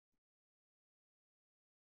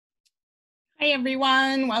Hi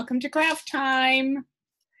everyone, welcome to craft time.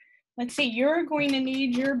 Let's see, you're going to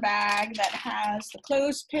need your bag that has the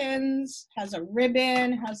clothespins, has a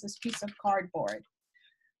ribbon, has this piece of cardboard.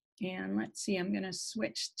 And let's see, I'm going to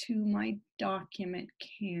switch to my document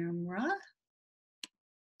camera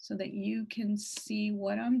so that you can see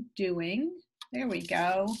what I'm doing. There we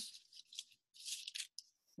go.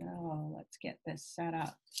 So let's get this set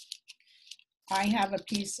up. I have a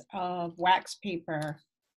piece of wax paper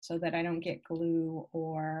so that I don't get glue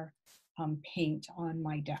or paint on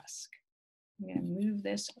my desk. I'm going to move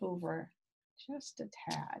this over just a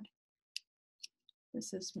tad.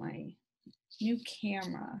 This is my new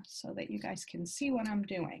camera so that you guys can see what I'm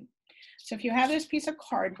doing. So if you have this piece of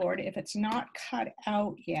cardboard, if it's not cut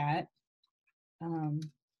out yet,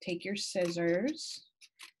 take your scissors,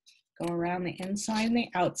 go around the inside and the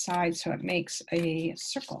outside so it makes a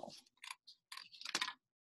circle.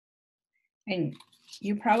 And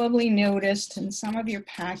you probably noticed in some of your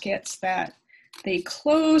packets that the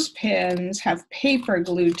clothespins have paper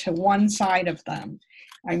glued to one side of them.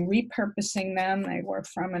 I'm repurposing them. They were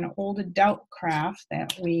from an old adult craft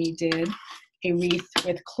that we did a wreath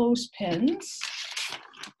with clothespins.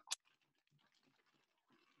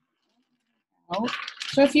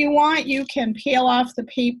 So if you want, you can peel off the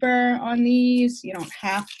paper on these. You don't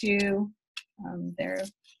have to. They're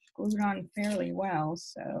glued on fairly well,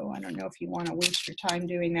 so I don't know if you want to waste your time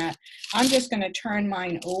doing that. I'm just going to turn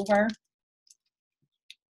mine over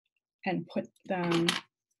and put them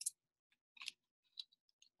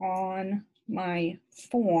on my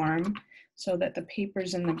form so that the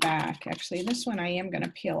paper's in the back. Actually, this one I am going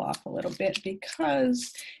to peel off a little bit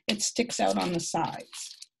because it sticks out on the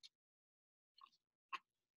sides.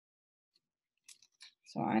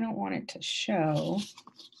 So I don't want it to show.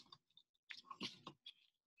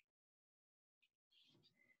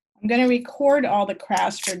 I'm going to record all the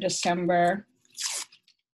crafts for December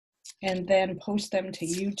and then post them to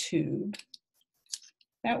YouTube.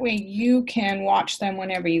 That way you can watch them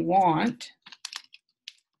whenever you want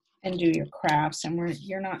and do your crafts, and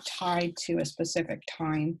you're not tied to a specific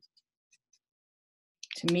time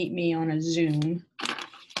to meet me on a Zoom.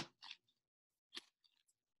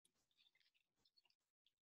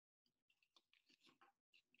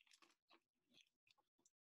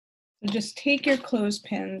 So just take your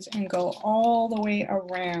clothespins and go all the way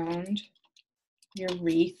around your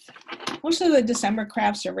wreath. Most of the December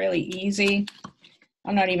crafts are really easy.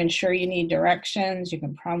 I'm not even sure you need directions. You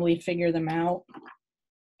can probably figure them out,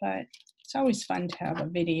 but it's always fun to have a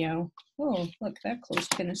video. Oh, look, that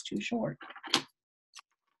clothespin is too short.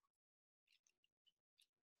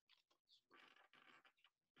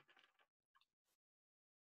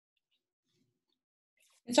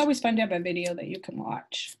 It's always fun to have a video that you can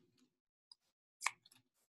watch.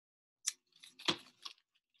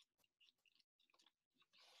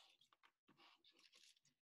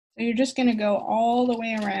 So you're just going to go all the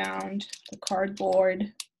way around the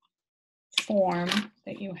cardboard form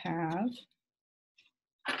that you have.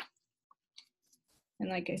 And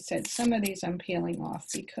like I said, some of these I'm peeling off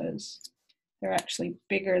because they're actually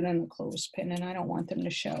bigger than the clothespin and I don't want them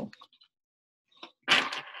to show.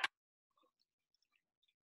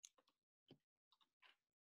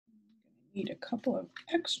 Need a couple of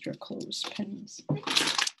extra clothespins.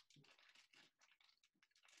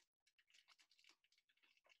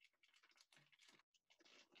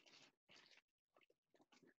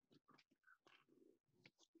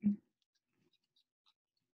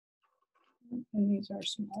 And these are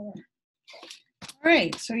smaller. All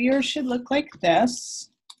right, so yours should look like this.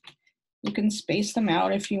 You can space them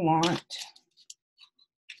out if you want.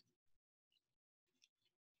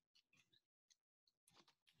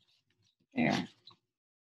 There.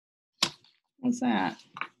 What's that?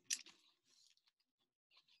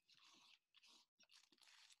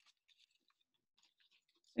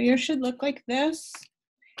 So yours should look like this.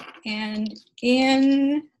 And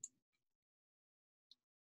in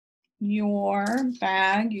your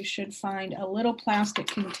bag, you should find a little plastic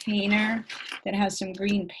container that has some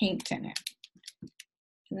green paint in it.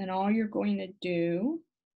 And then all you're going to do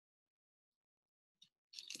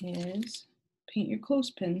is paint your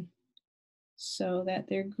clothespin so that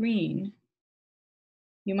they're green.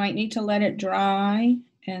 You might need to let it dry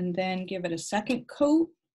and then give it a second coat.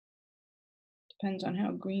 Depends on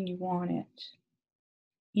how green you want it.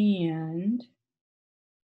 And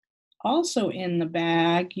also in the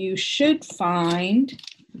bag, you should find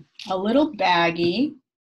a little baggie.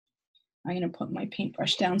 I'm going to put my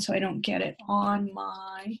paintbrush down so I don't get it on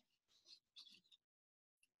my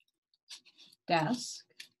desk.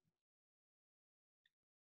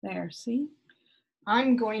 There, see?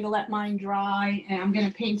 I'm going to let mine dry, and I'm going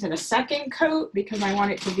to paint it a second coat because I want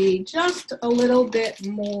it to be just a little bit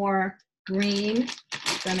more green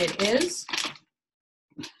than it is.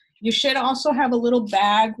 You should also have a little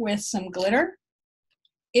bag with some glitter.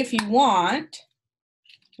 If you want,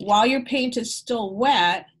 while your paint is still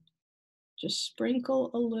wet, just sprinkle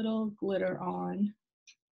a little glitter on.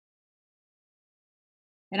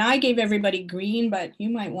 And I gave everybody green, but you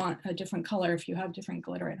might want a different color if you have different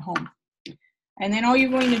glitter at home. And then all you're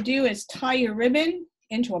going to do is tie your ribbon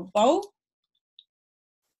into a bow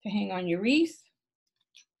to hang on your wreath.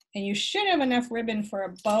 And you should have enough ribbon for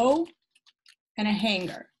a bow and a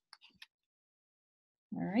hanger.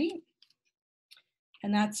 All right.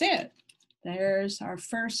 And that's it. There's our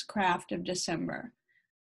first craft of December.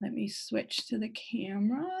 Let me switch to the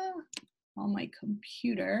camera on my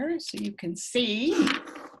computer so you can see.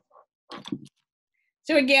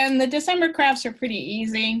 So again, the December crafts are pretty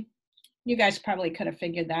easy. You guys probably could have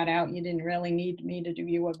figured that out. You didn't really need me to do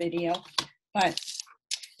you a video, but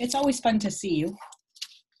it's always fun to see you,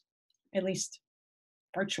 at least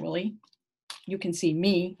virtually. You can see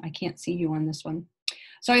me. I can't see you on this one.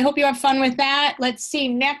 So I hope you have fun with that. Let's see,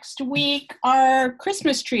 next week, our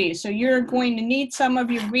Christmas tree. So you're going to need some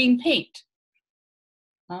of your green paint.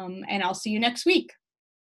 And I'll see you next week.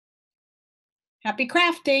 Happy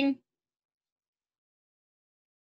crafting.